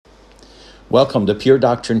Welcome to Pure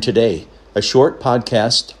Doctrine Today, a short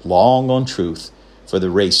podcast long on truth for the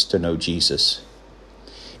race to know Jesus.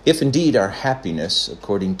 If indeed our happiness,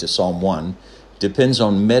 according to Psalm 1, depends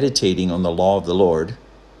on meditating on the law of the Lord,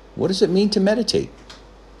 what does it mean to meditate?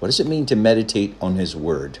 What does it mean to meditate on His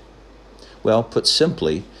Word? Well, put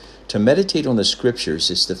simply, to meditate on the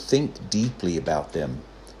Scriptures is to think deeply about them,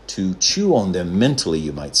 to chew on them mentally,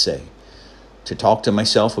 you might say, to talk to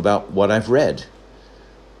myself about what I've read,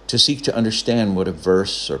 to seek to understand what a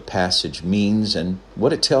verse or passage means and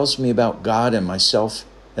what it tells me about God and myself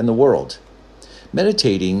and the world.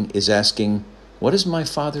 Meditating is asking, what is my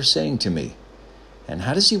Father saying to me? And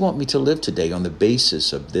how does He want me to live today on the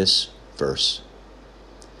basis of this verse?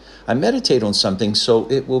 I meditate on something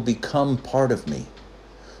so it will become part of me,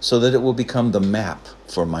 so that it will become the map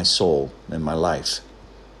for my soul and my life.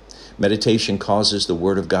 Meditation causes the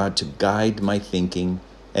Word of God to guide my thinking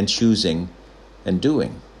and choosing and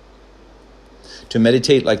doing. To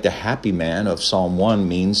meditate like the happy man of Psalm 1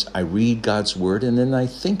 means I read God's Word and then I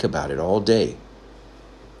think about it all day.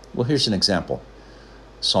 Well, here's an example.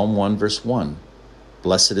 Psalm 1 verse 1.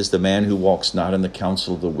 Blessed is the man who walks not in the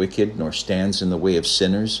counsel of the wicked, nor stands in the way of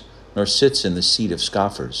sinners, nor sits in the seat of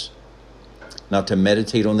scoffers. Now, to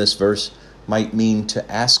meditate on this verse might mean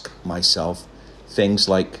to ask myself things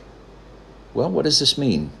like, well, what does this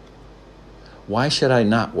mean? Why should I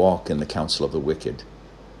not walk in the counsel of the wicked?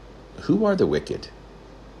 Who are the wicked?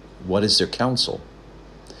 What is their counsel?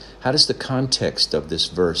 How does the context of this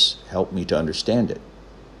verse help me to understand it?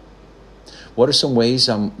 What are some ways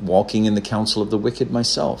I'm walking in the counsel of the wicked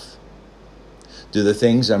myself? Do the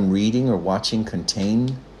things I'm reading or watching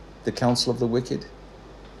contain the counsel of the wicked?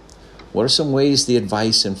 What are some ways the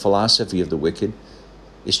advice and philosophy of the wicked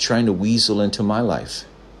is trying to weasel into my life?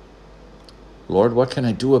 Lord, what can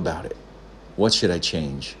I do about it? What should I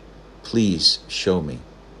change? Please show me.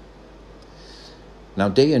 Now,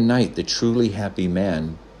 day and night, the truly happy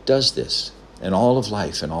man does this in all of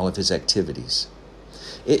life and all of his activities.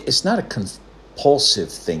 It's not a compulsive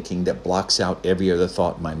thinking that blocks out every other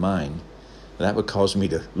thought in my mind. That would cause me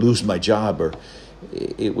to lose my job, or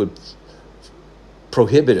it would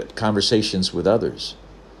prohibit conversations with others.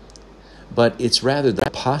 But it's rather the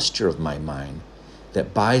posture of my mind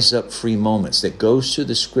that buys up free moments, that goes to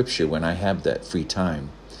the Scripture when I have that free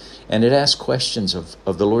time. And it asks questions of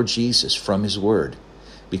the Lord Jesus from His Word.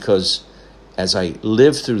 Because as I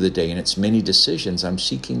live through the day and its many decisions, I'm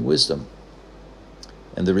seeking wisdom.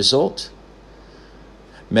 And the result?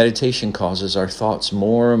 Meditation causes our thoughts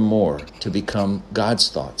more and more to become God's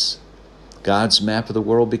thoughts. God's map of the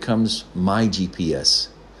world becomes my GPS,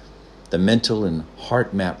 the mental and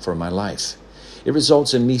heart map for my life. It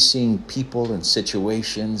results in me seeing people and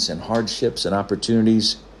situations and hardships and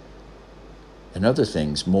opportunities and other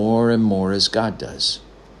things more and more as God does.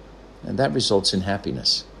 And that results in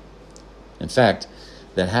happiness. In fact,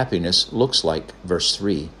 that happiness looks like verse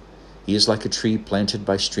 3. He is like a tree planted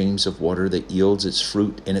by streams of water that yields its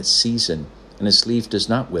fruit in its season, and its leaf does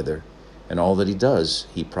not wither, and all that he does,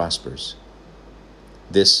 he prospers.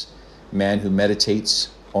 This man who meditates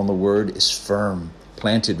on the Word is firm,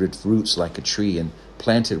 planted with roots like a tree, and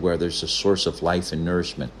planted where there's a source of life and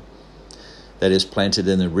nourishment. That is, planted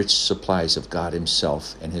in the rich supplies of God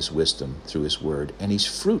Himself and His wisdom through His Word. And he's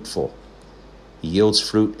fruitful. He yields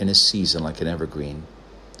fruit in his season like an evergreen.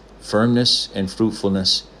 Firmness and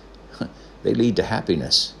fruitfulness, they lead to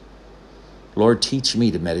happiness. Lord, teach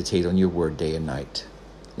me to meditate on Your Word day and night.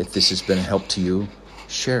 If this has been a help to you,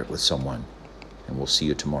 share it with someone, and we'll see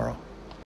you tomorrow.